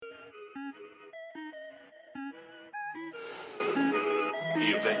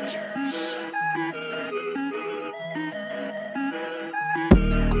The Avengers.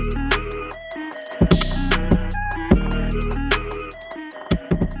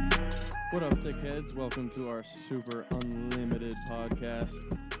 What up, thickheads? Welcome to our super unlimited podcast.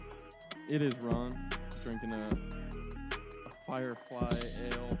 It is Ron drinking a Firefly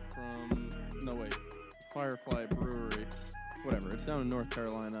ale from Firefly Brewery. Whatever. It's down in North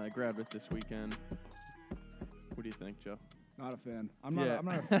Carolina. I grabbed it this weekend. What do you think, Joe? Not a fan. I'm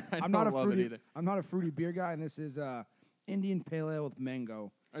not a fruity beer guy, and this is Indian Pale Ale with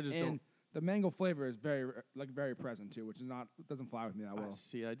mango. The mango flavor is very present too, which doesn't fly with me that well.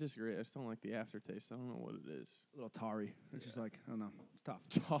 See, I disagree. I just don't like the aftertaste. I don't know what it is. A little tarry. It's just like, I don't know. It's tough.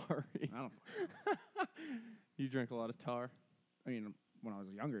 Tarry. I don't. You drink a lot of tar? I mean, when I was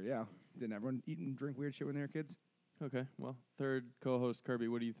younger, yeah. Didn't everyone eat and drink weird shit when they were kids? Okay. Well, third co-host Kirby,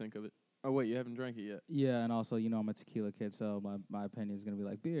 what do you think of it? Oh wait, you haven't drank it yet. Yeah, and also, I'm a tequila kid, so my opinion is gonna be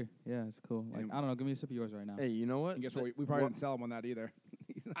like beer. Yeah, it's cool. Like, I don't know. Give me a sip of yours right now. Hey, you know what? And guess what? We probably didn't sell him on that either.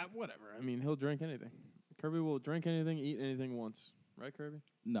 Whatever. I mean, he'll drink anything. Kirby will drink anything, eat anything once. Right, Kirby?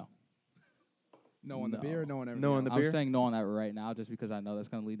 No. No on the beer, no on everything. No on the beer? I'm saying no on that right now, just because I know that's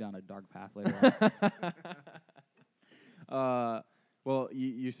gonna lead down a dark path later on. Well,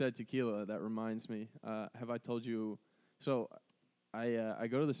 you said tequila. That reminds me. Have I told you? So, I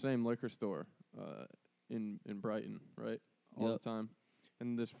go to the same liquor store in Brighton, right, all the time.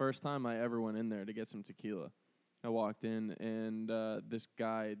 And this first time I ever went in there to get some tequila, I walked in and this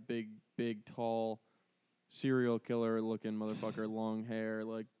guy, big, tall, serial killer looking motherfucker, long hair,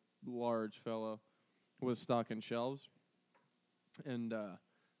 like large fellow, was stocking shelves. And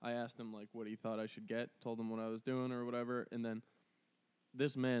I asked him like what he thought I should get, told him what I was doing or whatever, and then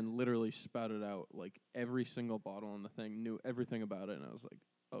this man literally spouted out like every single bottle on the thing, knew everything about it, and I was like,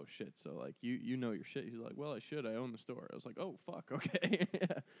 oh shit, so like you know your shit. He's like, well, I should, I own the store. I was like, oh fuck, okay.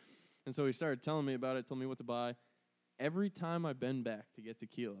 And so he started telling me about it, told me what to buy. Every time I've been back to get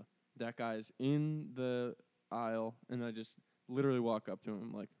tequila, that guy's in the aisle, and I just literally walk up to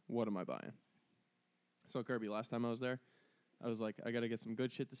him like, what am I buying? So Kirby, last time I was there, I was like, I got to get some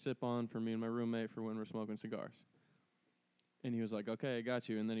good shit to sip on for me and my roommate for when we're smoking cigars. And he was like, okay, I got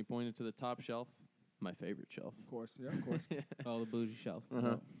you. And then he pointed to the top shelf, my favorite shelf. Of course, yeah, of course. Oh, the bougie shelf.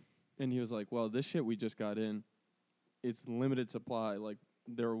 Uh-huh. And he was like, well, this shit we just got in, it's limited supply. Like,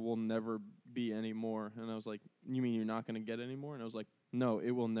 there will never be any more. And I was like, you mean you're not going to get any more? And I was like, no, it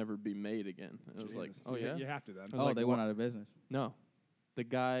will never be made again. And I was like, oh, yeah? You have to then. Oh, like, they went out of business. No. The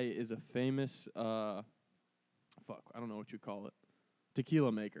guy is a famous, I don't know what you call it,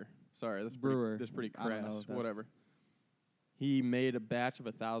 tequila maker. Sorry, that's brewer. That's pretty I don't crass. know Whatever. He made a batch of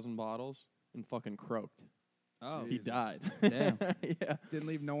 1,000 bottles and fucking croaked. Oh, he died. Damn. Yeah. Didn't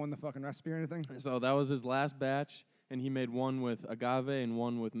leave no one the fucking recipe or anything? So that was his last batch, and he made one with agave and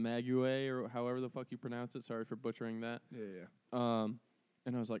one with maguey, or however the fuck you pronounce it. Sorry for butchering that. Yeah.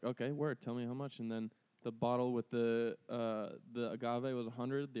 And I was like, okay, word, tell me how much. And then the bottle with the agave was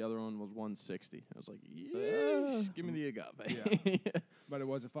 100, the other one was 160. I was like, yeah, give me the agave. Yeah. But it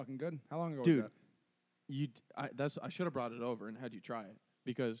wasn't fucking good. How long ago Dude, was that? I should have brought it over and had you try it,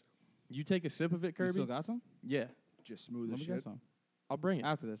 because you take a sip of it, Kirby. You still got some? Yeah, Just smooth Let as me shit. get some. I'll bring it.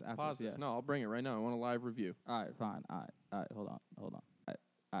 After this. Pause this. Yeah. No, I'll bring it right now. I want a live review. All right, fine. All right, hold on. All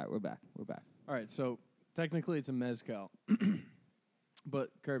right, we're back. All right, so technically it's a mezcal, but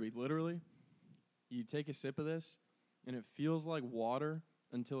Kirby, literally, you take a sip of this, and it feels like water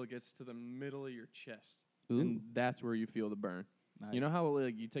until it gets to the middle of your chest, and that's where you feel the burn. Nice. You know how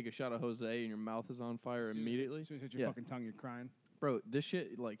like you take a shot of Jose and your mouth is on fire immediately? As soon as you hit your fucking tongue, you're crying. Bro, this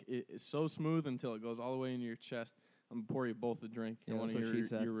shit, like, it's so smooth until it goes all the way into your chest. I'm going to pour you both a drink. Yeah, I want to that's what hear she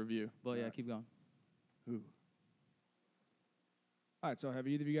said. your review. Well, yeah, keep going. Ooh. All right, so have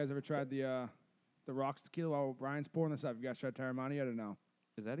either of you guys ever tried the rocks tequila while Brian's pouring this up? You guys tried Terramani yet or no?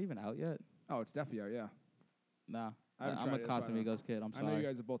 Is that even out yet? Oh, it's definitely out, yeah. Nah. I haven't I'm tried a it, that's why I know. Casamigos kid. I'm I sorry. know you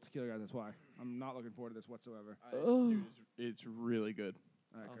guys are both tequila guys, that's why. I'm not looking forward to this whatsoever. Dude, it's really good.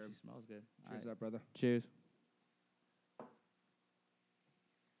 All right, Oh, Curb. she smells good. Cheers up, brother. Cheers.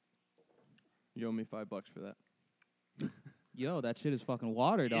 You owe me $5 for that. Yo, that shit is fucking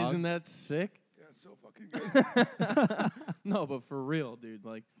water, dog. Isn't that sick? Yeah, it's so fucking good. No, but for real, dude.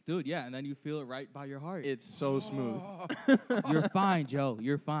 Like, Dude, yeah, and then you feel it right by your heart. it's so smooth. You're fine, Joe.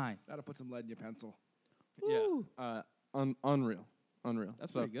 You're fine. That'll put some lead in your pencil. Woo. Yeah. Unreal.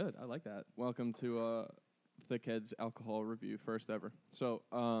 That's So, pretty good. I like that. welcome to Thickhead's alcohol review, first ever. So,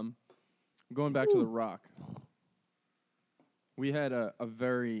 going back to the Rock. We had a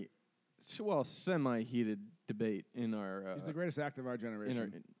very, semi-heated debate in our... He's the greatest actor of our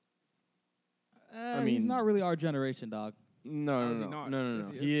generation. I mean, he's not really our generation, dog. No.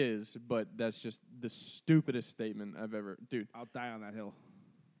 He is, but that's just the stupidest statement I've ever. Dude, I'll die on that hill.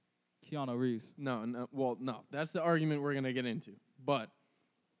 Keanu Reeves. No. Well, no. That's the argument we're gonna get into. But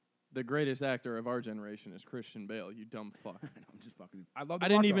the greatest actor of our generation is Christian Bale. You dumb fuck. I'm just fucking. I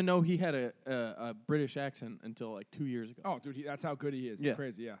didn't even know he had a British accent until like 2 years ago. Oh, dude, that's how good he is. Yeah. It's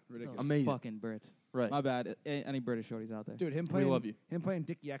crazy. Yeah, ridiculous. Amazing. Fucking Brits. Right. My bad. Any British shorties out there? Dude, him playing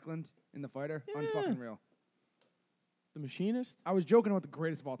Dick Eklund in The Fighter, unfucking real. The Machinist? I was joking about the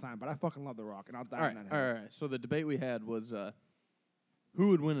greatest of all time, but I fucking love The Rock, and I'll die on that hill. All right. So the debate we had was who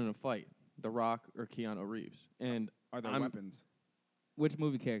would win in a fight, The Rock or Keanu Reeves? And are there weapons? Which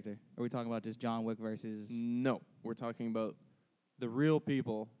movie character? Are we talking about just John Wick versus... No. We're talking about the real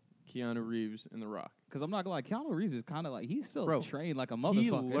people, Keanu Reeves and The Rock. Because I'm not going to lie, Keanu Reeves is kind of like... He's still trained like a motherfucker.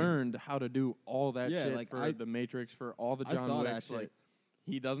 He learned how to do all that shit like for The Matrix, for all the John Wicks. That shit.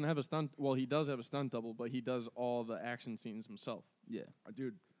 He doesn't have a stunt... Well, he does have a stunt double, but he does all the action scenes himself. Yeah.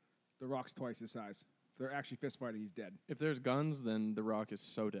 Dude, The Rock's twice his size. If they're actually fist fighting, he's dead. If there's guns, then The Rock is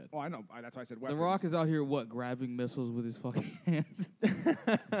so dead. Oh, I know. That's why I said weapons. The Rock is out here, grabbing missiles with his fucking hands.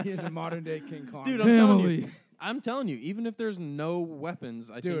 He is a modern-day King Kong. Dude, I'm telling you, even if there's no weapons,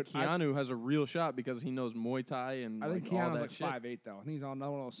 I think Keanu has a real shot because he knows Muay Thai and I think Keanu's all that like 5'8", though. I think he's on one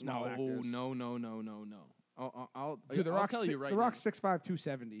of those small actors. No. Dude, I'll tell you right The Rock's 6'5",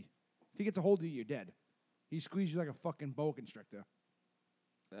 270. If he gets a hold of you, you're dead. He squeezes you like a fucking boa constrictor.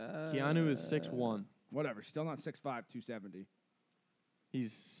 Keanu is 6'1". Whatever, still not 6'5", 270.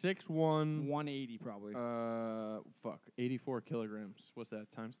 He's 6'1". 180 probably. 84 kilograms. What's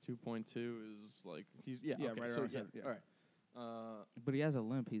that? Times 2.2 is like he's okay, right so around yeah. All right. But he has a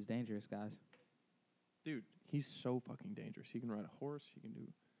limp. He's dangerous, guys. Dude, he's so fucking dangerous. He can ride a horse. He can do.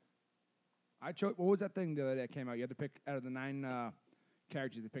 What was that thing the other day that came out? You had to pick out of the 9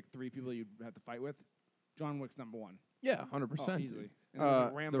 characters. You had to pick 3 people you'd have to fight with. John Wick's number 1. Yeah, 100%. Easily.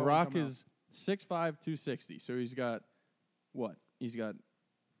 The Rock is 6'5", 260. So he's got what? He's got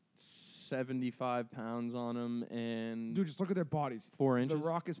 75 pounds on him, and dude, just look at their bodies. 4 inches. The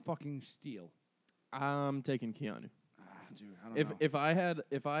Rock is fucking steel. I'm taking Keanu. Dude, I don't know.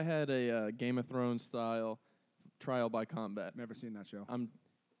 If I had a Game of Thrones style trial by combat, never seen that show. I'm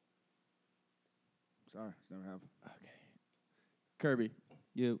sorry, never have. Okay, Kirby,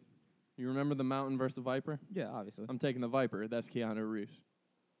 you remember the Mountain versus the Viper? Yeah, obviously. I'm taking the Viper. That's Keanu Reeves.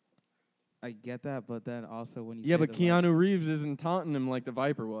 I get that, but then also when you yeah, but Keanu Reeves isn't taunting him like the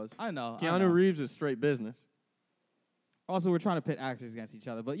Viper was. I know. Keanu Reeves is straight business. Also, we're trying to pit actors against each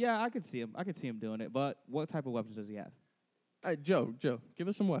other, but yeah, I could see him. I could see him doing it. But what type of weapons does he have? All right, Joe, give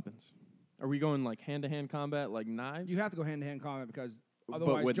us some weapons. Are we going like hand-to-hand combat, like knives? You have to go hand-to-hand combat because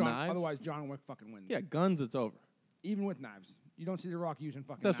otherwise John Wick fucking wins. Yeah, guns, it's over. Even with knives, you don't see The Rock using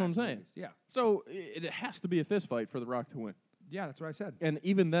fucking. That's knives what I'm saying. Yeah. So it has to be a fist fight for The Rock to win. Yeah, that's what I said. And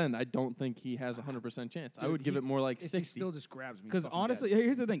even then, I don't think he has a 100% chance. Dude, I would give it more like 60. He still just grabs me. Because honestly,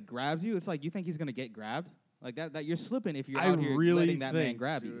 here's the thing: grabs you. It's like you think he's gonna get grabbed. Like that you're slipping if you're out here letting that man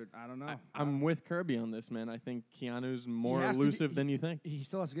grab you. I don't know. I'm with Kirby on this, man. I think Keanu's more elusive than you think. He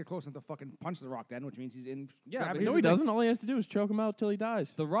still has to get close enough to fucking punch The Rock then, which means he's in. Yeah, no, he doesn't. All he has to do is choke him out till he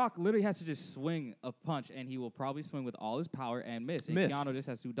dies. The Rock literally has to just swing a punch, and he will probably swing with all his power and miss. And Keanu just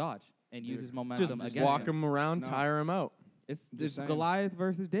has to dodge and use his momentum against him. Just walk him around, tire him out. It's Goliath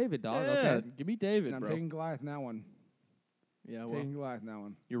versus David, dog. Yeah, okay, give me David, I'm bro. taking Goliath in that one. Yeah, well, taking Goliath in that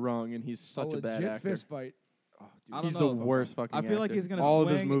one. You're wrong, and he's such a bad actor. Fist fight. Oh, dude, he's the worst fucking actor. I feel like he's gonna all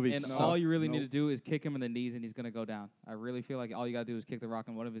swing, of his movies and all you really need to do is kick him in the knees, and he's gonna go down. I really feel like all you gotta do is kick The Rock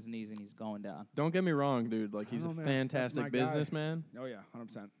in one of his knees, and he's going down. Don't get me wrong, dude. Like he's a fantastic businessman. Oh yeah,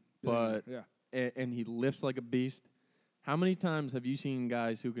 100%. But and he lifts like a beast. How many times have you seen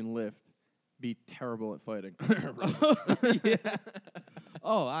guys who can lift be terrible at fighting? Yeah.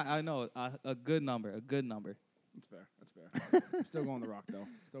 Oh, I know. A good number. A good number. That's fair. That's fair. I'm still going The Rock, though.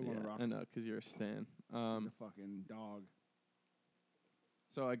 Still going The Rock. I know, because you're a stan. He's a fucking dog.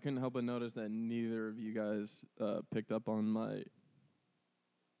 So I couldn't help but notice that neither of you guys picked up on my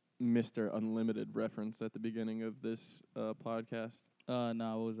Mr. Unlimited reference at the beginning of this podcast.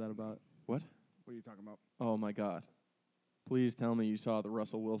 No, what was that about? What? What are you talking about? Oh, my God. Please tell me you saw the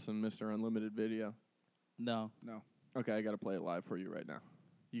Russell Wilson Mr. Unlimited video. No. Okay, I got to play it live for you right now.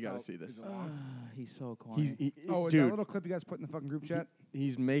 You got to see this. He's so quiet. Is that a little clip you guys put in the fucking group chat?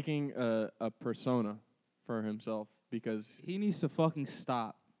 He's making a persona for himself because... He needs to fucking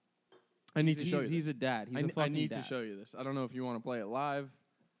stop. I need to show you He's a dad. He's a fucking dad. I need to show you this. I don't know if you want to play it live.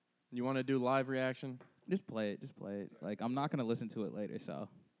 You want to do live reaction? Just play it. Just play it. Like, I'm not going to listen to it later, so...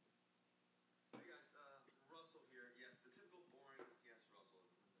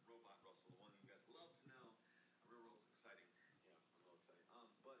 Russell, the one you guys love to know. Real exciting.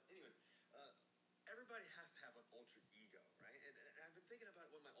 thinking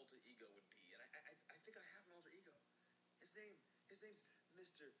about what my alter ego would be, and I think I have an alter ego. His name's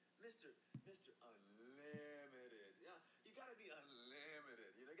Mr. Unlimited. Yeah, you gotta be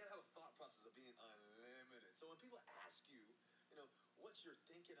unlimited. You gotta have a thought process of being unlimited. So when people ask you, what you're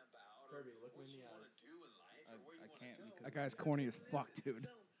thinking about, or Kirby, what you want to do in life, or where you want to go. That guy's corny as fuck, dude.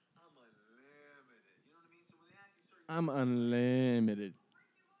 I'm unlimited. You know what I mean? So when they ask you certain I'm unlimited.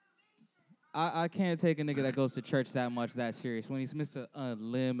 I can't take a nigga that goes to church that much that serious when he's Mr.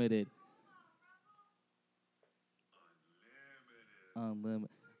 Unlimited. Unlimited.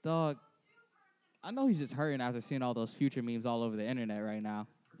 Dog, I know he's just hurting after seeing all those Future memes all over the internet right now.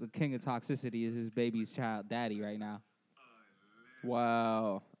 The king of toxicity is his baby's child daddy right now.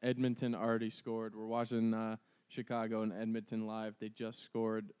 Wow. Edmonton already scored. We're watching Chicago and Edmonton live. They just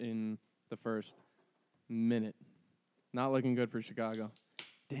scored in the first minute. Not looking good for Chicago.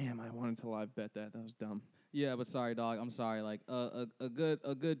 Damn, I wanted to live bet that. That was dumb. Yeah, but sorry, dog. I'm sorry. Like a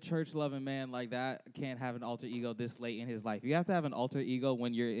good church loving man like that can't have an alter ego this late in his life. You have to have an alter ego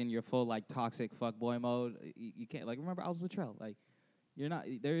when you're in your full like toxic fuckboy mode. You can't remember Alex Luttrell. Like you're not.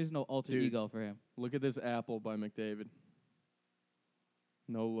 There is no alter ego for him. Look at this apple by McDavid.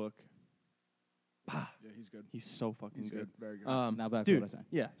 No look. Yeah, he's good. He's so fucking He's good. Very good. Now back to dude, what I said.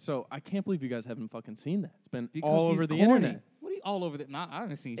 yeah. So I can't believe you guys haven't fucking seen that. It's been Because all he's over the corny. internet. What are you all over the? Nah, I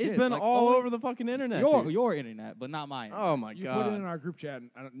haven't seen. It's shit. been Like, all only over the fucking internet. dude. your internet, but not mine. Oh my You god. put it in our group chat, and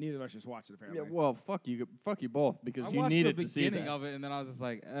neither of us just watched it, apparently. Yeah, well, fuck you both because I you watched needed the to see beginning that. of it, and then I was just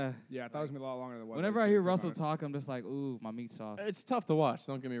like, Yeah, I thought it was going to be a lot longer than it was. Whenever I hear Russell talk, I'm just like, ooh, my meat's soft. It's tough to watch.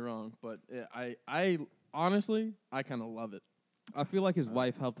 Don't get me wrong, but I honestly, I kind of love it. I feel like his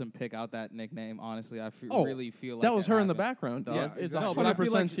wife helped him pick out that nickname. Honestly, I really feel like that was her in the happened. background, dog. Yeah, It's exactly. No, but I 100%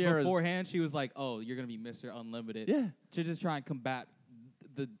 feel like Sierra's. beforehand she was like, "Oh, you're gonna be Mr. Unlimited." Yeah. To just try and combat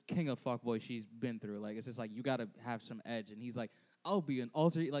the king of fuckboy she's been through. Like it's just like you gotta have some edge, and he's like, "I'll be an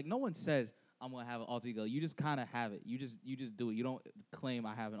alter." Like no one says I'm gonna have an alter ego. You just kind of have it. You just do it. You don't claim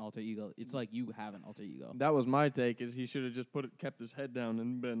I have an alter ego. It's like you have an alter ego. That was my take. Is he should have just kept his head down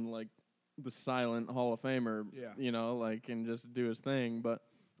and been like the silent Hall of Famer. Yeah. And just do his thing. But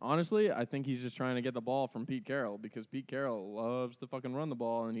honestly, I think he's just trying to get the ball from Pete Carroll because Pete Carroll loves to fucking run the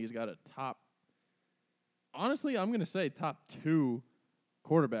ball, and he's got a top. Honestly, I'm gonna say top 2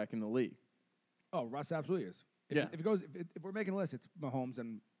 quarterback in the league. Oh, Russ absolutely is. If we're making a list, it's Mahomes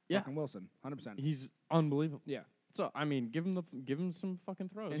and fucking Wilson, 100%. He's unbelievable. Yeah. So I mean, give him some fucking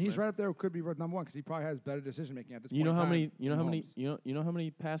throws. And he's man. right up there. Could be number one because he probably has better decision making at this point. You know how many? Mahomes. You know how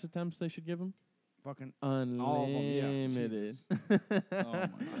many pass attempts they should give him? Fucking Unlimited. all of them. Yeah. Oh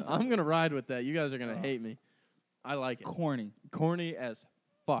my God. I'm gonna ride with that. You guys are gonna hate me. I like it. Corny as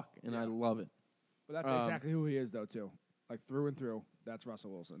fuck, and I love it. But that's exactly who he is, though, too. Like through and through. That's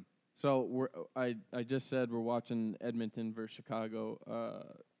Russell Wilson. So I just said we're watching Edmonton versus Chicago.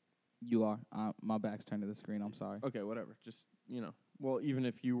 You are. My back's turned to the screen. I'm sorry. Okay, whatever. Just well, even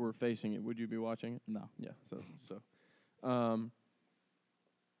if you were facing it, would you be watching it? No. Yeah.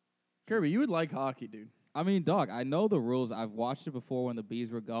 Kirby, you would like hockey, dude. I mean, dog, I know the rules. I've watched it before when the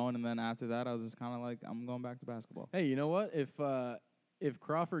Bees were going, and then after that, I was just kind of like, I'm going back to basketball. Hey, you know what? If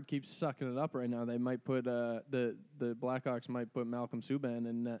Crawford keeps sucking it up right now, they might put the Blackhawks might put Malcolm Subban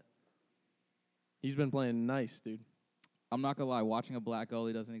in net. He's been playing nice, dude. I'm not gonna lie, watching a black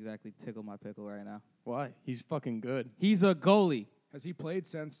goalie doesn't exactly tickle my pickle right now. Why? He's fucking good. He's a goalie. Has he played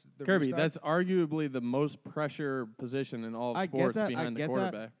since the Kirby, restart? that's arguably the most pressure position in all of sports behind the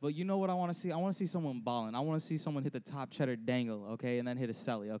quarterback. That, but you know what I want to see? I want to see someone balling. I want to see someone hit the top cheddar dangle, okay, and then hit a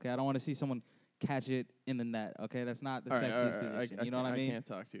celly, okay? I don't want to see someone catch it in the net, okay? That's not the sexiest position. You know what I mean? I can't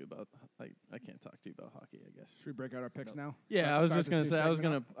talk to you about hockey, I guess. Should we break out our picks now? Yeah, I was just gonna say I was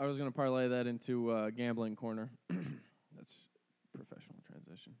gonna parlay that into gambling corner. That's professional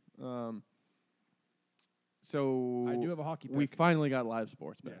transition. So I do have a hockey pick. We finally got live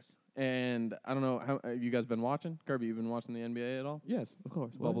sports back. Yes. And I don't know how have you guys been watching? Kirby, you been watching the NBA at all? Yes, of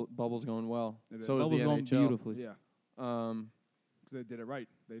course. Bubble's going well. So is Bubble's the going NHL. beautifully. Yeah. Because they did it right.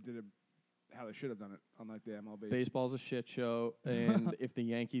 They did it how they should have done it, unlike the MLB. Baseball's a shit show, and if the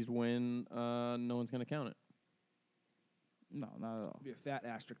Yankees win, no one's going to count it. No, not at all. Be a fat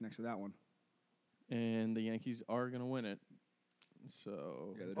asterisk next to that one. And the Yankees are going to win it.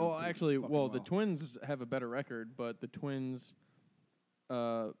 So, Yeah, they're doing pretty actually, fucking the well. Twins have a better record, but the Twins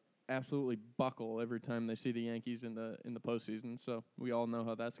absolutely buckle every time they see the Yankees in the postseason. So we all know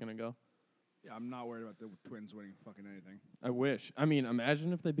how that's going to go. Yeah, I'm not worried about the Twins winning fucking anything. I wish. I mean,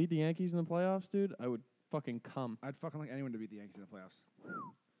 imagine if they beat the Yankees in the playoffs, dude. I would fucking come. I'd fucking like anyone to beat the Yankees in the playoffs.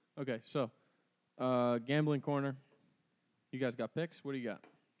 Okay, so gambling corner. You guys got picks? What do you got?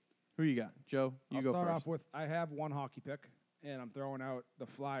 Who you got? Joe, you I'll go start first. off with I have one hockey pick, and I'm throwing out the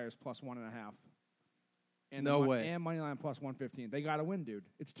Flyers plus 1.5. And No way. And money line plus 115. They got to win, dude.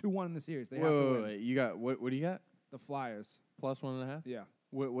 It's 2-1 in the series. They Wait, have to wait, win. wait. You got what? What do you got? The Flyers. Plus 1.5. Yeah,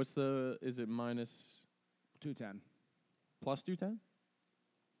 What's the? Is it minus 210. plus 210?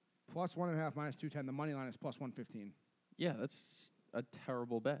 Plus 1.5 minus 210. The money line is plus 115. Yeah, that's a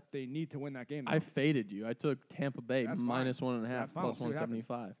terrible bet. They need to win that game. Though. I faded you. I took Tampa Bay That's minus fine. 1.5 That's fine. plus We'll see what happens.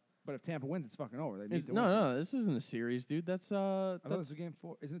 175. But if Tampa wins, it's fucking over. They need to No, win. no, this isn't a series, dude. I thought this was game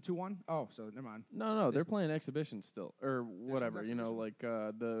 4. Isn't it 2-1? Oh, so never mind. No, they're It's- playing exhibition still, or whatever. You know, like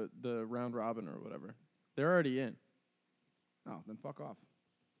the round robin or whatever. They're already in. Oh, then fuck off.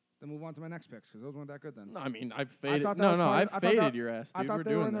 Then move on to my next picks because those weren't that good then. No, I mean I faded. thought that No, was no, part I of- I thought faded that- your ass, dude. I thought we're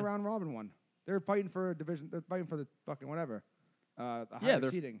they were doing in the that. round robin one. They're fighting for a division. They're fighting for the fucking whatever. The Yeah, higher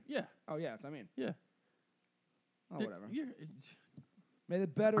they're seeding. Yeah, Oh yeah, that's what I mean. yeah. Oh They're- whatever. Yeah, May the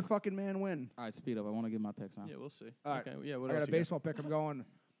better fucking man win. All right, speed up. I want to get my picks on. yeah, we'll see. All right. Okay, yeah. What I got else a you baseball pick. I'm going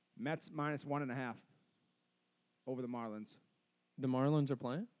Mets minus 1.5 over the Marlins. The Marlins are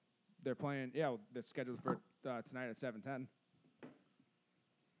playing. They're playing. Yeah, they're scheduled for tonight at 7:10.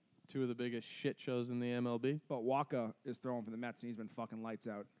 Two of the biggest shit shows in the MLB. But Waka is throwing for the Mets, and he's been fucking lights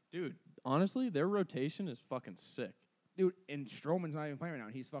out. Dude, honestly, their rotation is fucking sick. Dude, and Stroman's not even playing right now.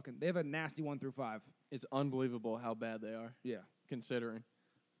 And he's fucking. They have a nasty 1 through 5. It's unbelievable how bad they are, Yeah. considering.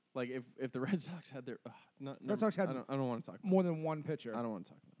 Like if the Red Sox had their Red Sox had I don't want to talk. more than one pitcher. I don't want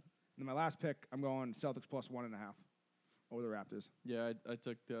to talk about it. And my last pick, I'm going Celtics plus 1.5 over the Raptors. Yeah, I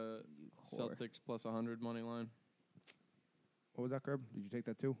took the whore. Celtics plus 100 money line. What was that, Curb? Did you take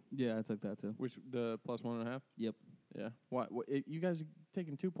that too? Yeah, I took that too. Which the plus 1.5? Yep. Yeah. What you guys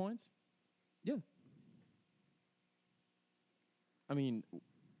taking 2 points? Yeah. I mean,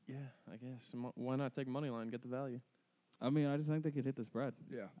 yeah, I guess. Why not take money line, get the value? I mean, I just think they could hit the spread.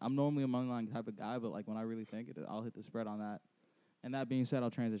 Yeah. I'm normally a money line type of guy, but like when I really think it, I'll hit the spread on that. And that being said, I'll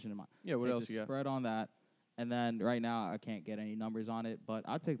transition to mine. Yeah, what Take else the you got? spread on that. And then right now I can't get any numbers on it, but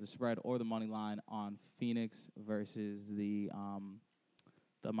I'll take the spread or the money line on Phoenix versus the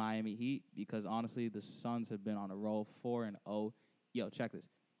Miami Heat because honestly the Suns have been on a roll 4-0. Yo, check this.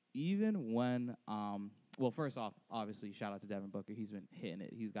 Even when well, first off, obviously shout out to Devin Booker. He's been hitting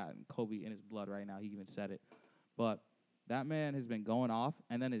it. He's gotten Kobe in his blood right now. He even said it. But that man has been going off,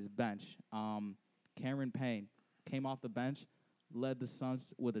 and then his bench. Cameron Payne came off the bench, led the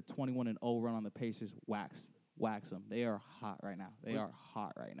Suns with a 21-0 run on the Pacers. Wax them. They are hot right now. They are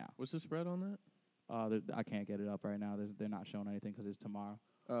hot right now. What's the spread on that? I can't get it up right now. They're not showing anything because it's tomorrow.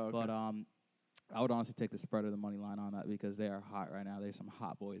 Oh, okay. But I would honestly take the spread or the money line on that because they are hot right now. There's some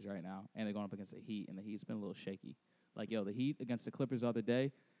hot boys right now, and they're going up against the Heat, and the Heat's been a little shaky. Like, yo, the Heat against the Clippers the other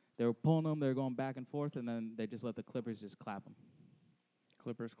day, they were pulling them, they were going back and forth, and then they just let the Clippers just clap them.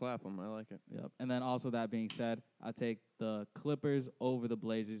 Clippers clap them. I like it. Yep. And then also that being said, I take the Clippers over the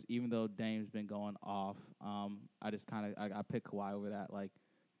Blazers, even though Dame's been going off. I just kind of I pick Kawhi over that. Like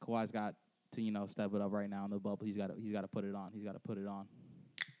Kawhi's got to step it up right now in the bubble. He's got to put it on. He's got to put it on.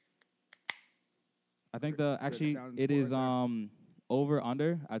 I think it is over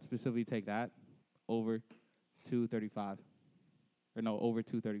under. I'd specifically take that over 235, or no, over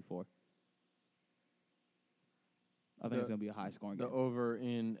 234. I think it's going to be a high-scoring The game. over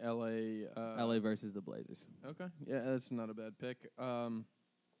in L.A. LA versus the Blazers. Okay. Yeah, that's not a bad pick.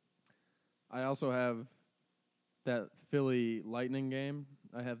 I also have that Philly Lightning game.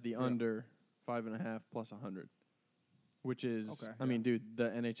 I have the under 5.5 plus 100, which is, Okay, I mean, dude, the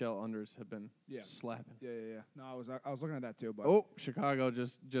NHL unders have been slapping. Yeah. No, I was looking at that too, but Oh, Chicago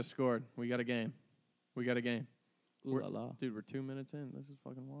just scored. We got a game. Ooh la la. Dude, we're 2 minutes in. This is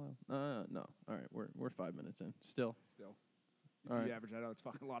fucking wild. No. All right, we're 5 minutes in. Still. still, All if you right. average that out, it's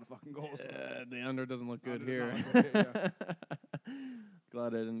fucking a lot of fucking goals. The under doesn't look good Under here. does not look good,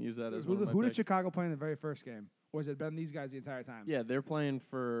 Glad I didn't use that as one of my Who did picks. Chicago play in the very first game? Or has it been these guys the entire time? Yeah, they're playing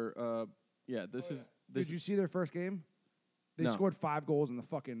for. This is. This Did you see their first game? They No. scored 5 goals in the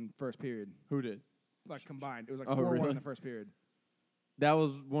fucking first period, Who did? like combined. It was like Oh, 4-1 really? in the first period. That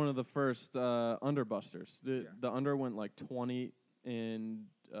was one of the first underbusters. Yeah. The under went like 20 and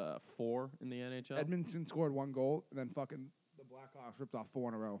 4 in the NHL. Edmonton scored 1 goal, and then fucking the Blackhawks ripped off 4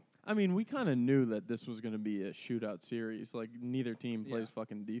 in a row. I mean, we kind of knew that this was going to be a shootout series. Like, neither team plays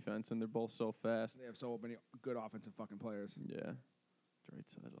fucking defense, and they're both so fast. They have so many good offensive fucking players. Yeah.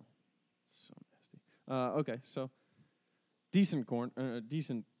 Draisaitl. So nasty. Okay, so decent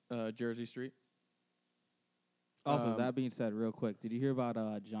Jersey Street. Also, that being said, real quick, did you hear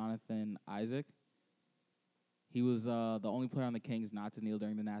about Jonathan Isaac? He was the only player on the Kings not to kneel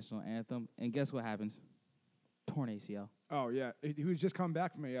during the national anthem. And guess what happens? Torn ACL. Oh, yeah. He was just coming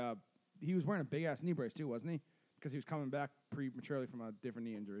back from he was wearing a big-ass knee brace, too, wasn't he? because he was coming back prematurely from a different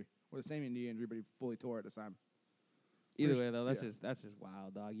knee injury, or the same knee injury, but he fully tore it this time. Either way, though, that's just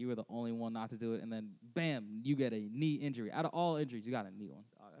wild, dog. You were the only one not to do it, and then bam, you get a knee injury. Out of all injuries, you got a knee one.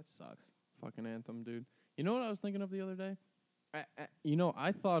 Dog, that sucks. Fucking anthem, dude. You know what I was thinking of the other day?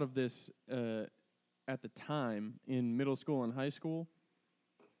 I thought of this at the time in middle school and high school.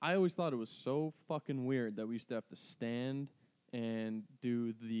 I always thought it was so fucking weird that we used to have to stand and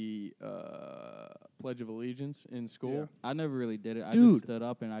do the Pledge of Allegiance in school. Yeah. I never really did it. I Dude. just stood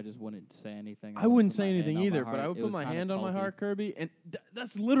up and I just wouldn't say anything. I wouldn't put say my hand anything on my either, but heart. I would It put was my kinda hand on my culty. heart, Kirby, and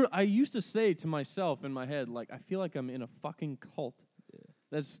that's literally. I used to say to myself in my head, like, I feel like I'm in a fucking cult.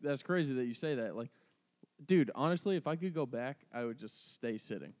 Yeah. That's crazy that you say that. Like, dude, honestly, if I could go back, I would just stay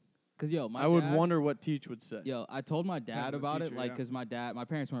sitting. Cause yo, I would wonder what Teach would say. Yo, I told my dad the about it, teacher, like, yeah. cause my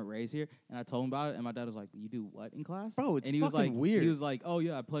parents weren't raised here, and I told him about it, and my dad was like, "You do what in class?" Bro, it's and he was fucking like, weird. He was like, "Oh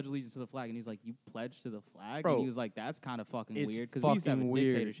yeah, I pledge allegiance to the flag," and he's like, "You pledge to the flag?" Bro, and he was like, "That's kind of fucking it's weird," because we used to have a fucking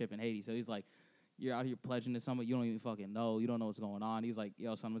weird. dictatorship in Haiti, so he's like, "You're out here pledging to somebody you don't even fucking know, you don't know what's going on." He's like,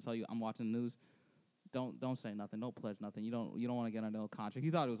 "Yo, son, I'm gonna tell you, I'm watching the news. Don't say nothing, don't pledge nothing. You don't want to get under no contract."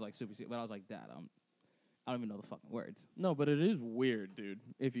 He thought it was like super, but I was like, "Dad, I don't even know the fucking words." No, but it is weird, dude.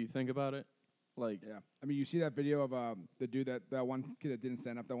 If you think about it, like, Yeah. I mean, you see that video of the dude that one kid that didn't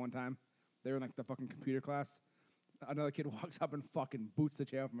stand up that one time? They were in, like, the fucking computer class. Another kid walks up and fucking boots the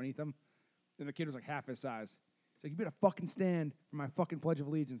chair from underneath him. And the kid was, like, half his size. He's like, you better fucking stand for my fucking Pledge of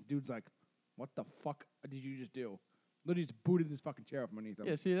Allegiance. Dude's like, what the fuck did you just do? Literally just booted his fucking chair from underneath him.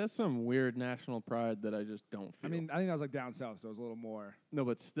 yeah. See, that's some weird national pride that I just don't feel. I mean, I think that was, like, down south, so it was a little more. no,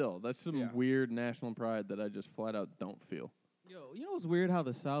 but still, that's some Yeah. weird national pride that I just flat out don't feel. Yo, you know what's weird? How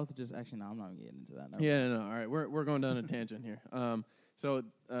the South just actually, no, I'm not getting into that. Never Yeah, no. All right, we're going down a tangent here. So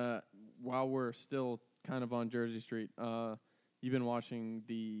while we're still kind of on Jersey Street, you've been watching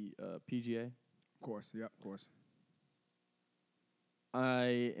the PGA. Of course, yeah, of course.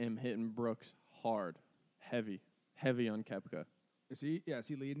 I am hitting Brooks hard, heavy on Koepka. Is he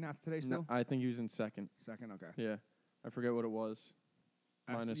leading that today No, still? I think he was in second. Second, okay. Yeah, I forget what it was.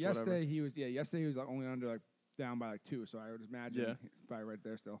 Minus yesterday he was like, only under, like, down by, like, 2, so I would imagine he's probably right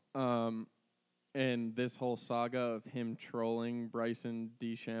there still. And this whole saga of him trolling Bryson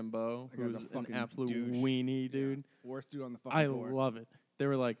DeChambeau, That guy's who's a an fucking absolute douche. weenie, dude. Yeah. Worst dude on the fucking I tour. love it. They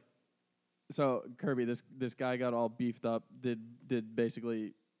were like, so Kirby, this guy got all beefed up, did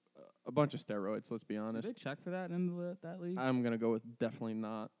basically a bunch of steroids. Let's be Did honest. they check for that in that league? I'm gonna go with definitely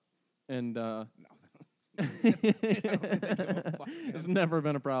not. And No. it's never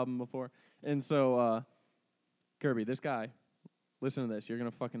been a problem before. And so Kirby, this guy, listen to this. You're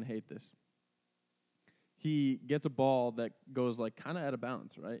gonna fucking hate this. He gets a ball that goes like kind of out of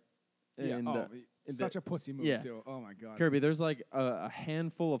bounds, right? Yeah. And, Such a pussy move yeah. too. Oh my god. Kirby, there's like a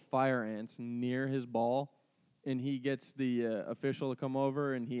handful of fire ants near his ball, and he gets the official to come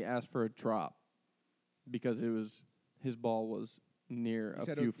over, and he asked for a drop because his ball was near He a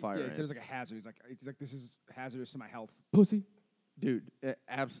said it few was, fire yeah, he ants. said it was like a hazard. He's like, this is hazardous to my health. Pussy. Dude,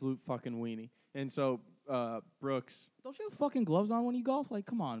 absolute fucking weenie. And so Brooks, Don't you have fucking gloves on when you golf? Like,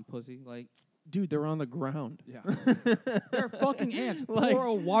 come on, pussy. Like, dude, they're on the ground. Yeah. they're fucking ants. Like, Pour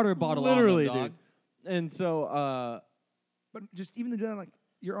a water bottle literally, on them, dog. dude. And so, But just even doing like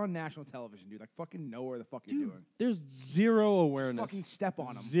you're on national television, dude. Like fucking know where the fuck you're dude, doing. there's zero Just awareness. fucking step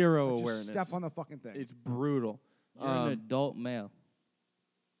on them. Zero awareness. Step on the fucking thing. It's brutal. You're an adult male.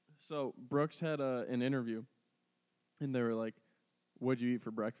 So Brooks had an interview, and they were like, "What'd you eat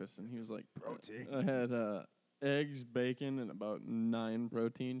for breakfast?" And he was like, Protein. I had eggs, bacon, and about 9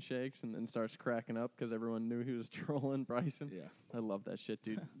 protein shakes," and then starts cracking up because everyone knew he was trolling Bryson. Yeah. I love that shit,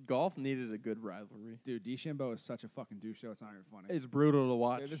 dude. Golf needed a good rivalry. Dude, DeChambeau is such a fucking douche. It's not even funny. It's brutal to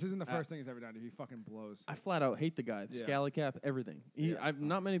watch. Yeah, this isn't the first thing he's ever done. Dude. He fucking blows. I flat out hate the guy. The Yeah. scally cap, everything. Yeah.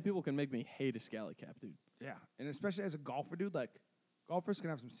 Not many people can make me hate a scally cap, dude. Yeah, and especially as a golfer, dude. Like, golfers can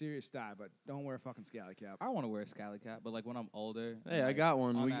have some serious style, but don't wear a fucking scally cap. I want to wear a scally cap, but like when I'm older. Hey, and, I like, got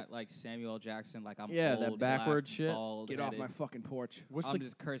one. On We- that like Samuel Jackson, like I'm Yeah, old, that backward black, shit. bald, Get off headed. my fucking porch. What's I'm the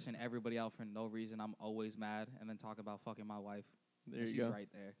just cursing everybody out for no reason. I'm always mad, and then talk about fucking my wife. there and you she's go. right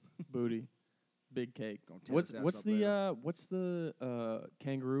there. Booty, big cake. Gonna tear What's his ass what's up later. what's the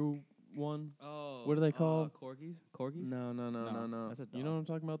kangaroo one? Oh, What are they called? Corgis. Corgis. No. No, that's a You know dog. what I'm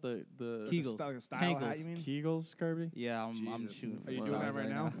talking about? The Kegels. Like a style hat, Kegels. you mean? Kegels, Kirby. Yeah, I'm Jesus. shooting. Are for you the doing that stars right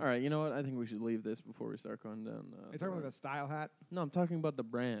now? All right, you know what? I think we should leave this before we start going down. Are you the talking about road. the style hat? No, I'm talking about the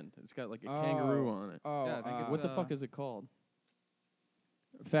brand. It's got like a kangaroo on it. Oh, Yeah, I think it's What the uh, fuck is it called?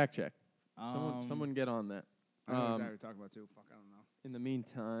 Fact check. Um, Someone get on that. I know um, exactly what you're talking about too. Fuck, I don't know. In the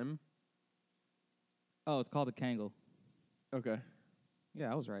meantime, Oh, it's called a Kangol. okay.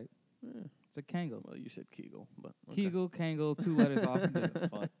 Yeah, I was right. Yeah. It's a Kangol. Well, you said Kegel, but okay. Kegel, Kangol, 2 letters off.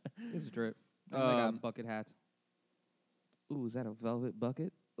 Fuck. It's drip. And they got bucket hats. Ooh, is that a velvet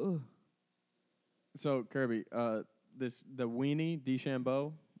bucket? Ooh. So Kirby, the weenie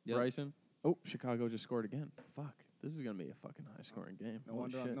DeChambeau, Yep. Bryson. Oh, Chicago just scored again. Fuck, this is gonna be a fucking high scoring game. No Holy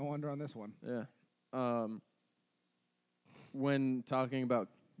wonder. shit. No wonder on this one. Yeah. When talking about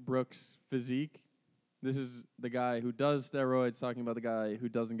Brooks' physique, this is the guy who does steroids talking about the guy who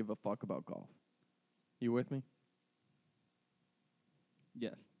doesn't give a fuck about golf. You with me?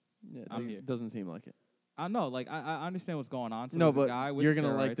 Yes. Yeah, I'm here. Doesn't seem like it. I know. Like, I understand what's going on. So No, there's but a guy with you're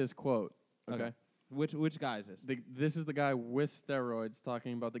gonna like steroids. this quote. Okay. Okay. Which guy is this? This is the guy with steroids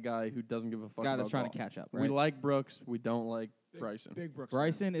talking about the guy who doesn't give a fuck Guy about that's trying golf. to catch up, We right? like Brooks. We don't like Bryson. Big Brooks.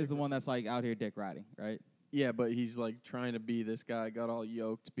 Bryson is the one that's like out here dick riding, right? Yeah, but he's like trying to be this guy. Got all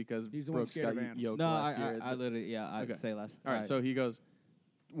yoked because He's the one Brooks scared got of ants. yoked No, last year. I literally, I'd Okay. say less. All right, so he goes,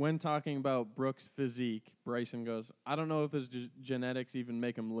 when talking about Brooks' physique, Bryson goes, I don't know if his genetics even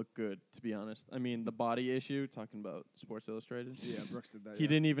make him look good, to be honest. I mean, the body issue, talking about Sports Illustrated. Yeah, Brooks did that. He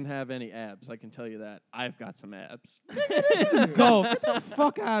didn't even have any abs, I can tell you that. I've got some abs. go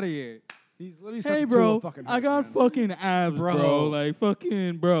fuck out of here. He's literally such Hey, a tool bro, of fucking I hurts, got man. fucking abs, bro. Bro. Like,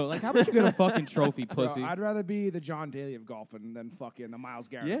 fucking, bro. Like, how about you get a fucking trophy, Bro, pussy? I'd rather be the John Daly of golfing than fucking the Miles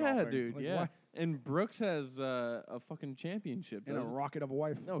Garrett. of Yeah, golfing. dude, Like, yeah. what? And Brooks has a fucking championship, And a doesn't rocket of a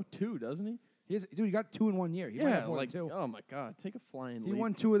wife. No, 2, doesn't he? Dude, he got 2 in 1 year. He might Yeah, have more like, than 2. oh my God, take a flying He leap.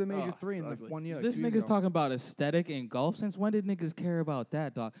 won 2 of the major Oh, 3 in it's the ugly. 1 year. Like This 2 years nigga's ago. talking about aesthetic in golf. Since when did niggas care about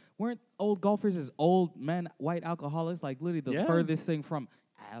that, dog? Weren't old golfers as old men, white alcoholics? Like, literally the Yeah. furthest thing from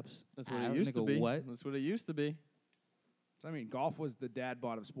abs. That's what abs, it used to nigga, be. What? That's what it used to be. So, I mean, golf was the dad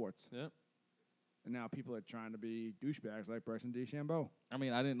bod of sports. Yep. And now people are trying to be douchebags like Bryson DeChambeau. I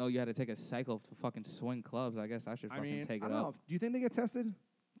mean, I didn't know you had to take a cycle to fucking swing clubs. I guess I should I fucking mean, take I it don't know. up. Do you think they get tested?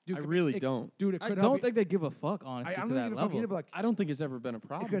 Dude, I could- really it- don't. Dude, it I could don't help you- think they give a fuck, honestly, I don't to that think they fuck level. either, but like, I don't think it's ever been a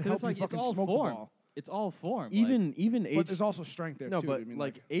problem. could Because help it's like you it's fucking all smoke the form. ball. It's all form. Even But there's also strength there, no, too. but I mean,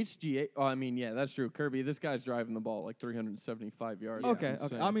 like HGA. Oh, I mean, yeah, that's true. Kirby, this guy's driving the ball like 375 yards. okay, It's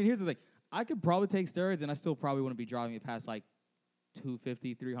okay. insane. I mean, here's the thing. I could probably take steroids, and I still probably wouldn't be driving it past like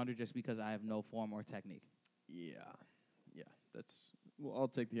 250, 300 just because I have no form or technique. yeah, that's. Well, I'll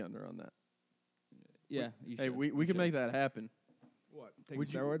take the under on that. Yeah. You Hey, should. we You can should. make that happen. what? Taking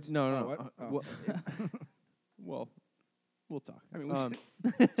Would you- steroids? No, Oh, no. what? Oh. Well, well, we'll talk. I mean,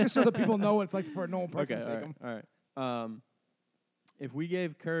 we just so that people know what it's like for a normal person Okay, to all take right, them. all right. If we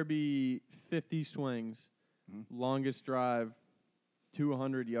gave Kirby 50 swings, Mhm. longest drive,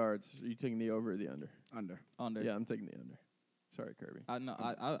 200 yards, are you taking the over or the under? Under. Under. Yeah, I'm taking the under. Sorry, Kirby. I know.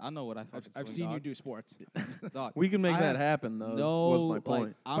 I know what I fucking. I've swing, seen you dog. do sports. Dog. We can make I that have happen, though. No, was my point.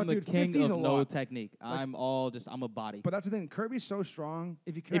 like I'm But the dude, king 50's of a no lot. technique. Like- I'm a body. But that's the thing. Kirby's so strong.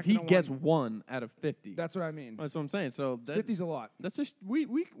 If you if connect he on gets one, 1 out of 50, that's what I mean. that's what I'm saying. So that, 50's a lot. that's just we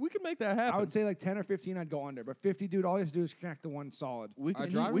could make that happen. I would say like 10 or 15, I'd go under. But 50, dude, all he has to do is connect to one solid. we Our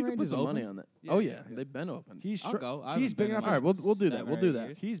could driving we could range put is some money open? on that. Yeah, Oh yeah, yeah, yeah. they've been open. He's I'll go. I he's haven't big been enough. in, All right, like, we'll do that. 7 We'll or do 8 that.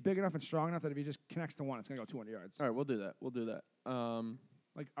 years. He's big enough and strong enough that if he just connects to one, it's gonna go 200 yards. All right, we'll do that. We'll do that.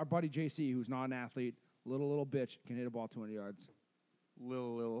 Like our buddy JC, who's not an athlete, little bitch, can hit a ball 200 yards.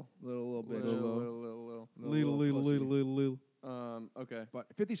 Little Little bitch. little. Okay. But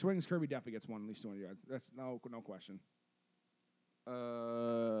 50 swings, Kirby definitely gets one at least 200 yards. That's no question.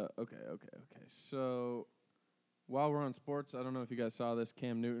 Okay. So, while we're on sports, I don't know if you guys saw this.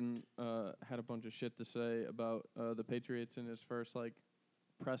 Cam Newton had a bunch of shit to say about the Patriots in his first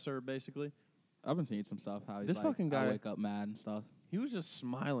presser. Basically, I've been seeing some stuff. How he's This like, fucking guy- I wake up mad and stuff. he was just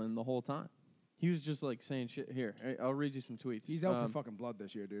smiling the whole time. He was just saying shit. Here, I'll read you some tweets. He's out for fucking blood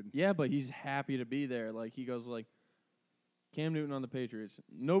this year, dude. Yeah, but he's happy to be there. He goes Cam Newton on the Patriots.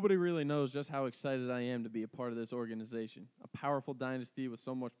 Nobody really knows just how excited I am to be a part of this organization. A powerful dynasty with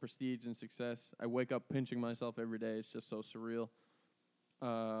so much prestige and success. I wake up pinching myself every day. It's just so surreal.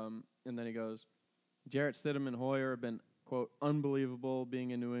 And then he goes, Jarrett Stidham and Hoyer have been, quote, unbelievable.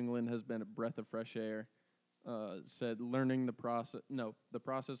 Being in New England has been a breath of fresh air. Said the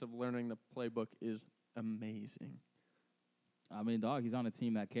process of learning the playbook is amazing. I mean, dog, he's on a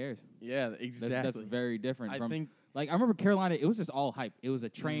team that cares. Yeah, That's, exactly. that's very different I from. think Like, I remember Carolina, it was just all hype. It was a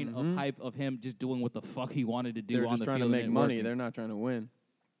train of Mhm. hype of him just doing what the fuck he wanted to do they're on just the trying to field. make and it money. working. They're not trying to win.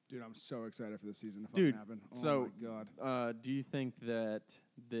 Dude, I'm so excited for this season to fucking Dude, happen. Oh so- my god. Do you think that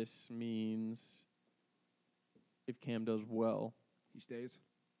this means if Cam does well, He stays?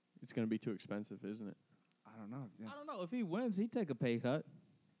 it's going to be too expensive, isn't it? I don't know. Yeah. I don't know. If he wins, he'd take a pay cut.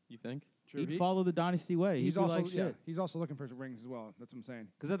 You think? He'd follow the dynasty way. He'd He's be also like, shit. he's also looking for rings as well. That's what I'm saying.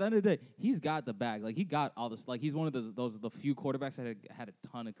 Because at the end of the day, he's got the bag. Like he got all this. Like he's one of the few quarterbacks that had a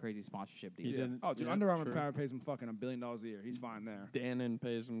ton of crazy sponsorship deals. didn't- Oh, dude, yeah, Under Armour true. pays him fucking $1 billion a year. He's fine there. Dannon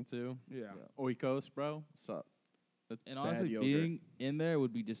pays him too. Yeah. Oikos, bro. What's up? That's And bad honestly, yogurt. being in there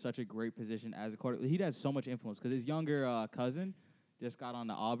would be just such a great position as a quarterback. He has so much influence because his younger cousin just got on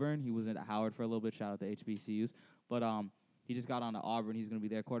to Auburn. He was at Howard for a little bit. Shout out to HBCUs. But he just got on to Auburn. He's going to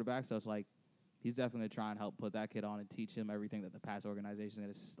be their quarterback. So it's like he's definitely going to try and help put that kid on and teach him everything that the pass organization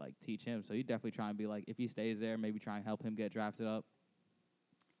is going to teach him. So he'd definitely try and be like, if he stays there, maybe try and help him get drafted up.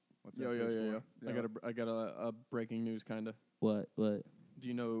 What's Yo. that? I got a breaking news kind of. What? Do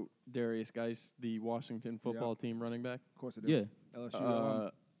you know Darius Geis, the Washington football team running back? Of course I do. Yeah.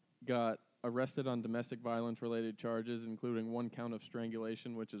 LSU. Got arrested on domestic violence related charges, including 1 count of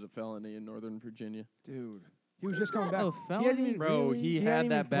strangulation, which is a felony in Northern Virginia. Dude. He was just coming back. a He hadn't felony? even, Bro, he hadn't had even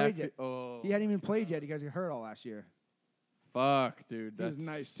that back. played yet. Oh, He hadn't even played yet. He got hurt all last year. fuck, dude. He That was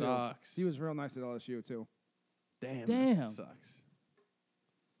nice sucks. too. He was real nice at LSU too. Damn. Damn. That sucks.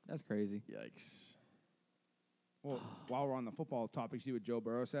 That's crazy. Yikes. Well, while we're on the football topic, see what Joe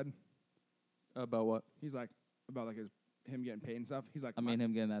Burrow said? About what? He's like about like him getting paid and stuff. He's like, I mean,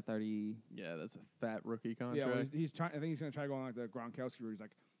 him getting that 30. Yeah, that's a fat rookie contract. yeah, well, he's trying. I think he's gonna try going like the Gronkowski route. He's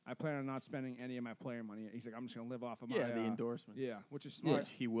like, I plan on not spending any of my player money. He's like, I'm just gonna live off of my the endorsements. yeah, which is smart. Which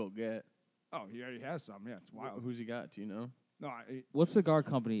he will get. Oh, he already has some. Yeah, it's wild. Who's he got? Do you know? No, What cigar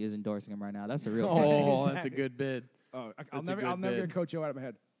company is endorsing him right now? That's a real Oh, question. that's a good bid. I'll That's a never good get bid. Coach Joe out of my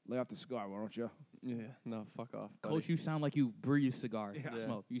head. Lay off the cigar, why don't you? Yeah, no, fuck off. buddy. Coach, you sound like you breathe cigar Yeah.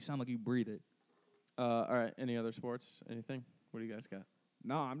 smoke. You sound like you breathe it. All right, any other sports? Anything? What do you guys got?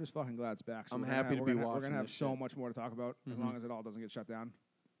 No, I'm just fucking glad it's back. So I'm we're gonna happy have- to we're be gonna, We're watching gonna have this so shit. much more to talk about as Mhm. long as it all doesn't get shut down.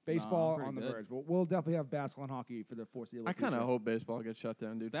 Baseball pretty on the good. verge. We'll definitely have basketball and hockey for the foreseeable I kind of future. hope baseball gets shut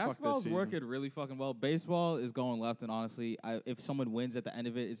down, dude. Fuck this Basketball's season. working really fucking well. Baseball is going left, and honestly, if someone wins at the end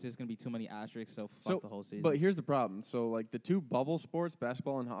of it, it's just gonna be too many asterisks. So fuck the whole season. But here's the problem. So, like, the two bubble sports,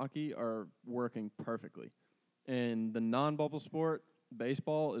 basketball and hockey, are working perfectly. And the non-bubble sport,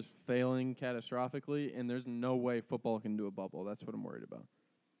 baseball, is failing catastrophically, and there's no way football can do a bubble. That's what I'm worried about.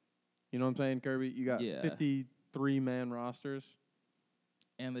 You know what I'm saying, Kirby? You got Yeah. 53-man rosters,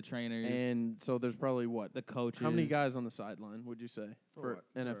 and the trainers, and so there's probably, what, the coaches. how many guys on the sideline, would you say, For for what?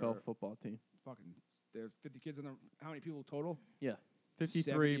 NFL For- football team? Fucking, there's 50 kids in the. How many people total? 53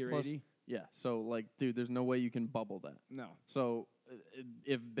 70 or plus. 80? Yeah, so, like, dude, there's no way you can bubble that. No. So,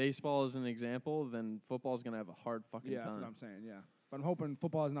 if baseball is an example, then football's going to have a hard fucking Yeah, that's what time. I'm saying. Yeah, but I'm hoping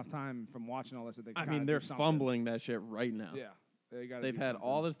football has enough time from watching all this that they. I gotta mean, do they're something. fumbling that shit right now. Yeah, they got. They've had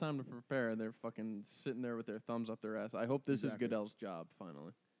all this time to prepare, and they're fucking sitting there with their thumbs up their ass. I hope this Exactly. is Goodell's job,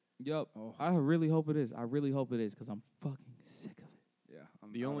 finally. Yup. Oh. I really hope it is. I really hope it is because I'm fucking sick of it. Yeah,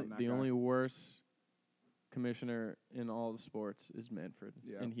 I'm The out only on that the guy. only worst commissioner in all the sports is Manfred,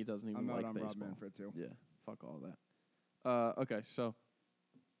 Yeah. and he doesn't even I'm out like on baseball. Rob Manfred too. Yeah, fuck all that. Okay, so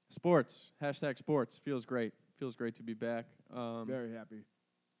sports, hashtag sports, feels great. Feels great to be back. Very happy.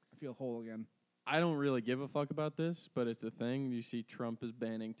 I feel whole again. I don't really give a fuck about this, but it's a thing. You see Trump is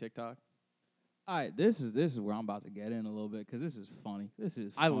banning TikTok. All right, this is where I'm about to get in a little bit because this is funny. This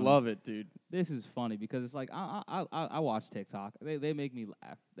is I funny. love it, dude. This is funny because it's like I watch TikTok. They make me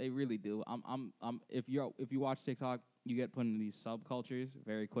laugh. They really do. If you watch TikTok, you get put into these subcultures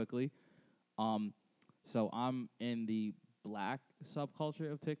very quickly. So I'm in the black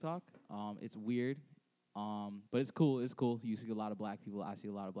subculture of TikTok. It's weird. But it's cool. It's cool. You see a lot of black people. I see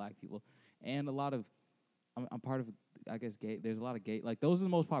a lot of black people, and a lot of. I'm part of, I guess, gay. There's a lot of gay. Like those are the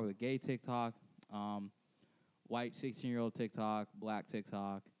most popular. Gay TikTok, white 16-year-old TikTok, black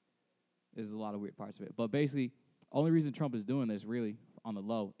TikTok. There's a lot of weird parts of it. But basically, only reason Trump is doing this really on the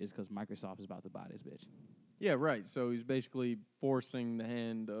low is because Microsoft is about to buy this bitch. Yeah, right. So he's basically forcing the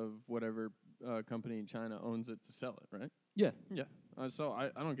hand of whatever company in China owns it to sell it, right? Yeah. Yeah. So I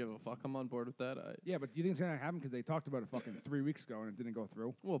don't give a fuck. I'm on board with that. Yeah, but do you think it's gonna happen? Because they talked about it fucking 3 weeks ago and it didn't go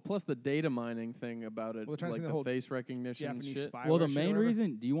through. Well, plus the data mining thing about it, Well, they're trying to like say the the whole face recognition Japanese shit. spy. Well, the main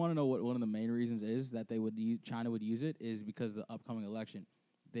reason. Do you want to know what one of the main reasons is that they would China would use it is because of the upcoming election.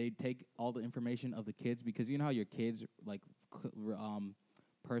 They take all the information of the kids because you know how your kids like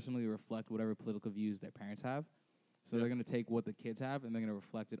personally reflect whatever political views their parents have. So they're gonna take what the kids have and they're gonna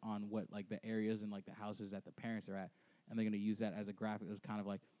reflect it on what like the areas and like the houses that the parents are at, and they're gonna use that as a graphic. It was kind of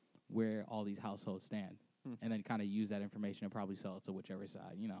like where all these households stand, and then kind of use that information and probably sell it to whichever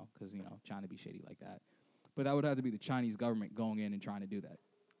side, you know, because you know China be shady like that. But that would have to be the Chinese government going in and trying to do that.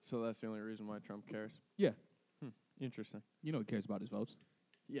 So that's the only reason why Trump cares. Yeah, Interesting. you know, he cares about his votes.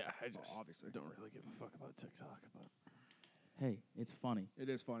 Yeah, I just obviously. don't really give a fuck about TikTok. But Hey, it's funny. It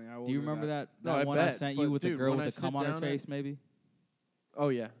is funny. I will Do you agree remember with that, No, that I one I bet, sent but you with the dude, girl when with I the cum sit on her down face, maybe? Oh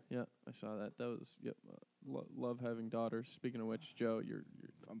yeah, yeah, I saw that. That was love having daughters. Speaking of which, Joe, you're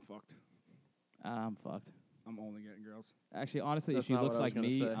I'm fucked. I'm fucked. I'm only getting girls. Actually, honestly, That's if she not looks what I was like gonna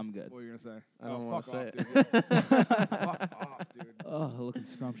me, say. I'm good. What are you gonna say? I don't oh, wanna fuck say off, it. dude. Fuck off, dude. Oh, looking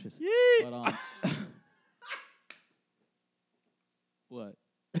scrumptious. Yeet. But what?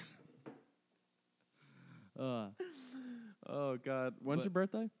 Oh God, when's But- your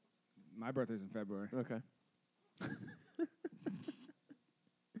birthday? My birthday's in February. Okay.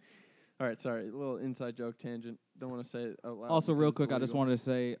 All right, sorry, a little inside joke tangent. Don't want to say it out loud. Also, because real it's quick, I just illegal. wanted to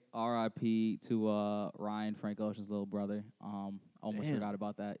say R.I.P. to Ryan, Frank Ocean's little brother. Almost Damn. forgot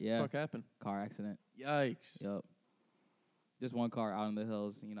about that. Yeah, Fuck happened. car accident. Yikes. Yup. Just one car out in the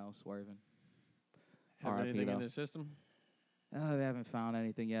hills, swerving. Have R.I.P. anything in though. his system? They haven't found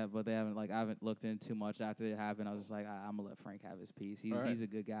anything yet, but they haven't I haven't looked in too much after it happened. I was just like, I'm gonna let Frank have his piece. All right. He's a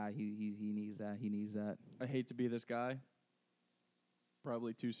good guy. He needs that. He needs that. I hate to be this guy.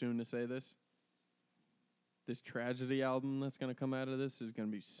 Probably too soon to say this. This tragedy album that's gonna come out of this is gonna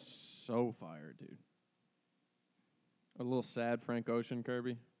be so fire, dude. A little sad Frank Ocean,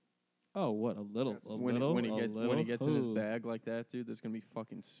 Kirby. Oh, what a little, That's- a When little, when he a gets in his little. bag like that, dude, that's gonna be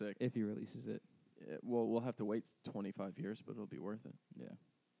fucking sick. If he releases it, Well, we'll have to wait 25 years, but it'll be worth it. yeah.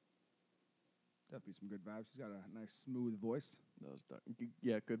 That'd be some good vibes. He's got a nice, smooth voice. That was dark.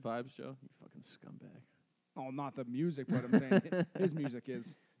 Yeah, good vibes, Joe. You fucking scumbag. Oh, not the music, but I'm saying his music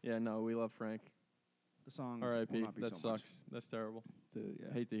is. Yeah, no, we love Frank. The songs R.I.P. will not be That so much. sucks. That's terrible. Dude,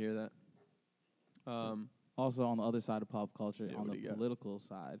 yeah. Hate to hear that. Also, on the other side of pop culture, Yeah, on what the do you got? political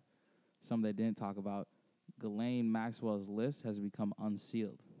side, something they didn't talk about, Ghislaine Maxwell's list has become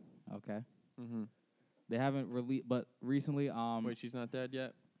unsealed. Okay, Mm-hmm. they haven't released, but recently, Wait, she's not dead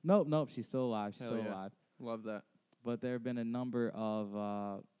yet? nope, she's still alive. She's Hell still yeah. alive. Love that. But there have been a number of,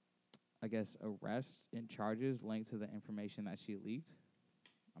 I guess, arrests and charges linked to the information that she leaked.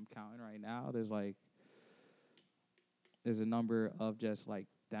 I'm counting right now. There's a number of just like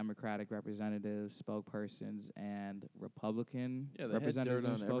Democratic representatives, spokespersons, and Republican Yeah, they had representatives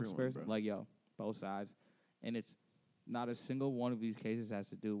dirt and on everyone, spokespersons. bro. Like, yo, both sides. And it's not a single one of these cases has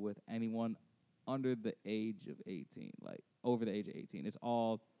to do with anyone under the age of 18, like over the age of 18. It's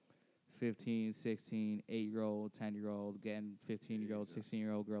all 15, 16, 8-year-old, 10-year-old, getting 15-year-old, Jesus.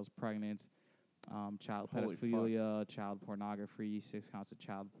 16-year-old girls pregnant, child Holy fuck. pedophilia, child pornography, 6 counts of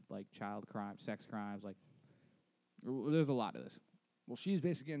child crimes, sex crimes. Like, there's a lot of this. Well, she's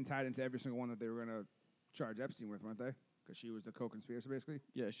basically getting tied into every single one that they were going to charge Epstein with, weren't they? Because she was the co-conspirator, basically.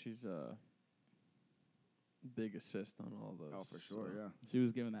 Yeah, she's a big assist on all those. Oh, for sure, so. yeah. She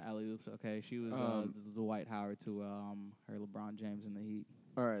was giving the alley oops. Okay, she was Um, the Dwight Howard to her LeBron James in the Heat.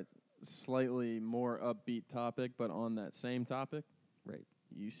 All right, slightly more upbeat topic, but on that same topic. Right.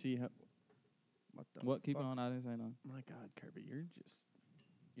 You see how? What the? What? Keep fuck? on. I didn't say no. My God, Kirby,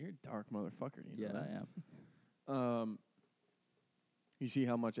 you're a dark motherfucker. You know Yeah, that? I am. You see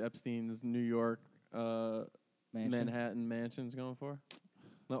how much Epstein's New York, Mansion. Manhattan mansion's going for?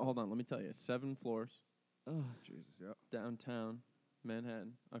 No, hold on. Let me tell you. 7 floors, Ugh. Jesus, yeah. downtown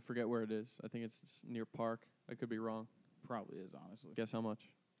Manhattan. I forget where it is. I think it's near Park. I could be wrong. Probably is, honestly. Guess how much?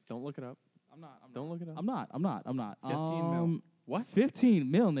 Don't look it up. I'm not. Don't look it up. I'm not. 15 mil. What?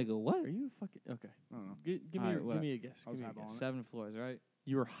 15 mil, nigga. What? Are you fucking okay? I don't know. Give All right, give what? me a guess. I was Give me a eyeballing guess. it. 7 floors, right?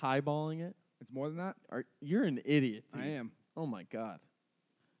 You were highballing it. It's more than that? You're an idiot. Dude. I am. Oh my God.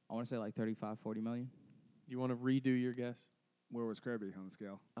 I want to say like 35, 40 million. You want to redo your guess? Where was Kirby on the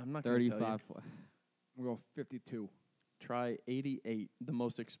scale? I'm not going to tell you. 35. We'll go 52. Try 88, the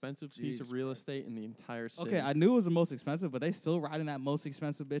most expensive piece Jesus of real Christ. estate in the entire city. Okay, I knew it was the most expensive, but they still riding that most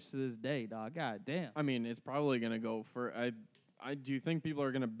expensive bitch to this day, dog. God damn. I mean, it's probably going to go for. I do you think people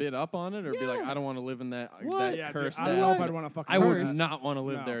are going to bid up on it or be like, Yeah. I don't want to live in that What? that Yeah, dude, cursed I don't know ass. if I'd want to fucking I do would that. not want to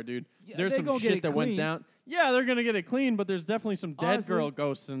live No. there, dude. Yeah, There's they some gonna get shit it that went clean. down. Yeah, they're gonna get it clean, but there's definitely some dead Honestly- girl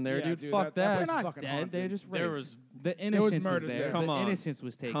ghosts in there, Yeah, dude. dude, Fuck that that. place They're is not fucking dead. haunted. They're just There raped. was- The innocence was murders there. there. Come the on. innocence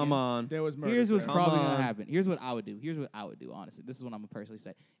was taken. Come on. There was murder. Here's what's Come probably on. gonna happen. Here's what I would do. Honestly, this is what I'm gonna personally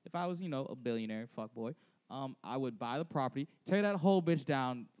say. If I was, a billionaire fuckboy, I would buy the property, tear that whole bitch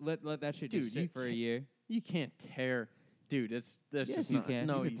down, let that shit just Dude, you sit for a can't- year, You can't tear, dude. That's Yes, just you not, can.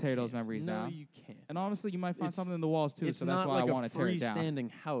 No, You can tear those can't. memories no, down. you can't. and honestly, you might find It's- something in the walls too. It's So that's not why like I want a to tear it down.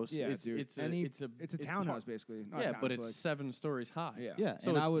 freestanding house. Yeah, it's dude. it's a Any- it's a It's a it's townhouse, part- basically. Not a Yeah, townhouse, but it's like, 7 stories high. Yeah. Yeah, So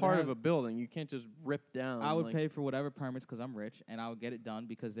and it's I would part have, of a building. You can't just rip down. I would like, pay for whatever permits because I'm rich, and I would get it done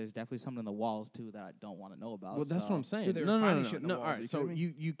because there's definitely something in the walls too that I don't want to know about. Well, that's so. what I'm saying. Dude, they were no, no, no, finding no, shit in the no. walls. All Are you right, so kidding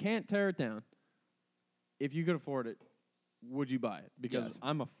me? you can't tear it down. If you could afford it, would you buy it? Because Yes.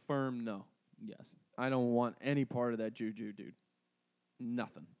 I'm a firm no. Yes. I don't want any part of that juju, dude.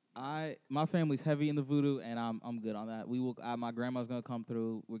 Nothing. My family's heavy in the voodoo, and I'm good on that. We will. My grandma's gonna come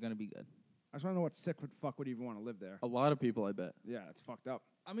through. We're gonna be good. I just want to know what sick fuck would even want to live there. A lot of people, I bet. Yeah, it's fucked up.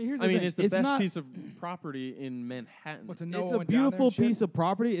 I mean, here's I the mean, thing. it's the best not, piece of property in Manhattan. What, to know It's what a went down there and beautiful shit? piece of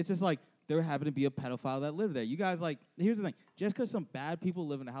property. It's just like there happened to be a pedophile that lived there. You guys like. Here's the thing. Just because some bad people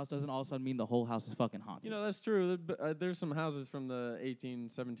live in a house doesn't all of a sudden mean the whole house is fucking haunted. You know, that's true. There's some houses from the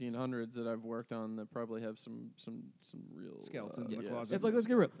 1700s that I've worked on that probably have some real Skeletons in the closet. It's like, let's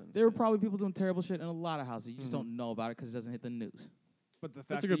get real. skeletons, There were yeah. probably people doing terrible shit in a lot of houses. You just don't know about it because it doesn't hit the news. But the fact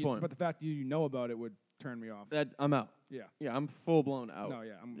That's a good that point. But the fact that you know about it would turn me off. That I'm out. Yeah. Yeah, I'm full blown out. No,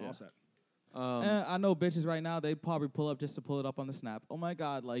 yeah, I'm Yeah. all set. I know bitches right now. They'd probably pull up just to pull it up on the snap. Oh my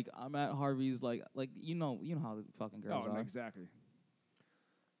god, like I'm at Harvey's. Like you know how the fucking girls Oh, are. exactly.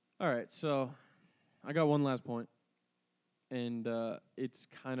 All right, so I got one last point, and it's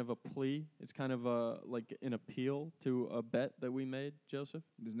kind of a plea. It's kind of like an appeal to a bet that we made, Joseph.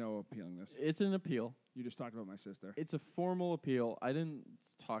 There's no appealing this. It's an appeal. You just talked about my sister. It's a formal appeal. I didn't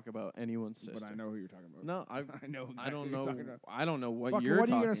talk about anyone's sister. But I know who you're talking about. No, I know exactly I don't who know. you're talking about. I don't know what Fuck, you're what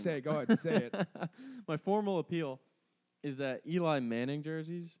are talking you going to say? Go ahead, say it. My formal appeal is that Eli Manning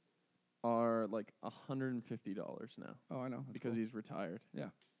jerseys are like $150 now Oh, I know. That's because cool. he's retired. Yeah.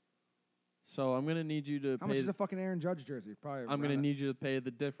 So I'm gonna need you to How pay. much is a fucking Aaron Judge jersey? Probably. I'm gonna around need you to pay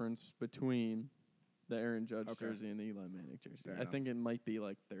the difference between the Aaron Judge Okay. jersey and the Eli Manning jersey. Fair I enough. think it might be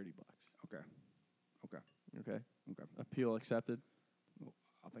like $30. that. Okay. Okay. Okay. Appeal accepted.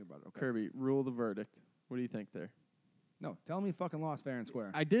 I'll think about it. Okay. Kirby, rule the verdict. What do you think there? No, tell me you fucking lost fair and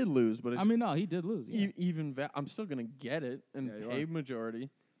square. I did lose, but it's I mean, no, he did lose. Yeah. even. I'm still gonna get it and Yeah, you pay are.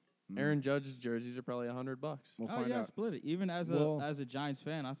 majority. Mm. Aaron Judge's jerseys are probably $100. We'll Oh find yeah, out. split it. Even as Well- a Giants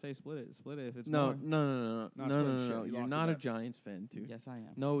fan, I say split it. Split it if it's No, more. no. Not splitting shit. You You're lost not the a bet. Giants fan, dude. Yes, I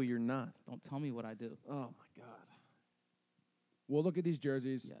am. No, you're not. Don't tell me what I do. Oh my god. We'll look at these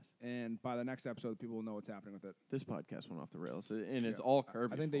jerseys, Yes. and by the next episode, people will know what's happening with it. This podcast went off the rails, and it's Yeah. all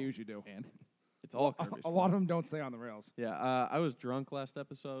Kirby's I think they fault. usually do. And It's all Kirby's A lot of them don't stay on the rails. Yeah, I was drunk last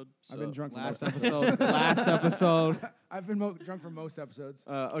episode. I've been so- drunk for last most episode. Last episode. I've been drunk for most episodes.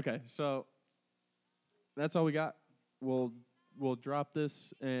 Okay, so that's all we got. We'll drop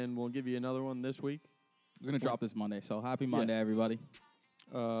this, and we'll give you another one this week. We're gonna drop this Monday. So happy Monday, everybody.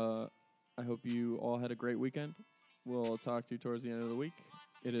 I hope you all had a great weekend. We'll talk to you towards the end of the week.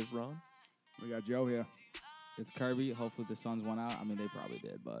 It is Ron. We got Joe here. It's Kirby. Hopefully the Suns won out. I mean, they probably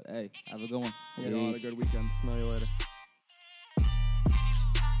did, but hey, have a good one. Hope you all had a Peace. good weekend. Smell you later.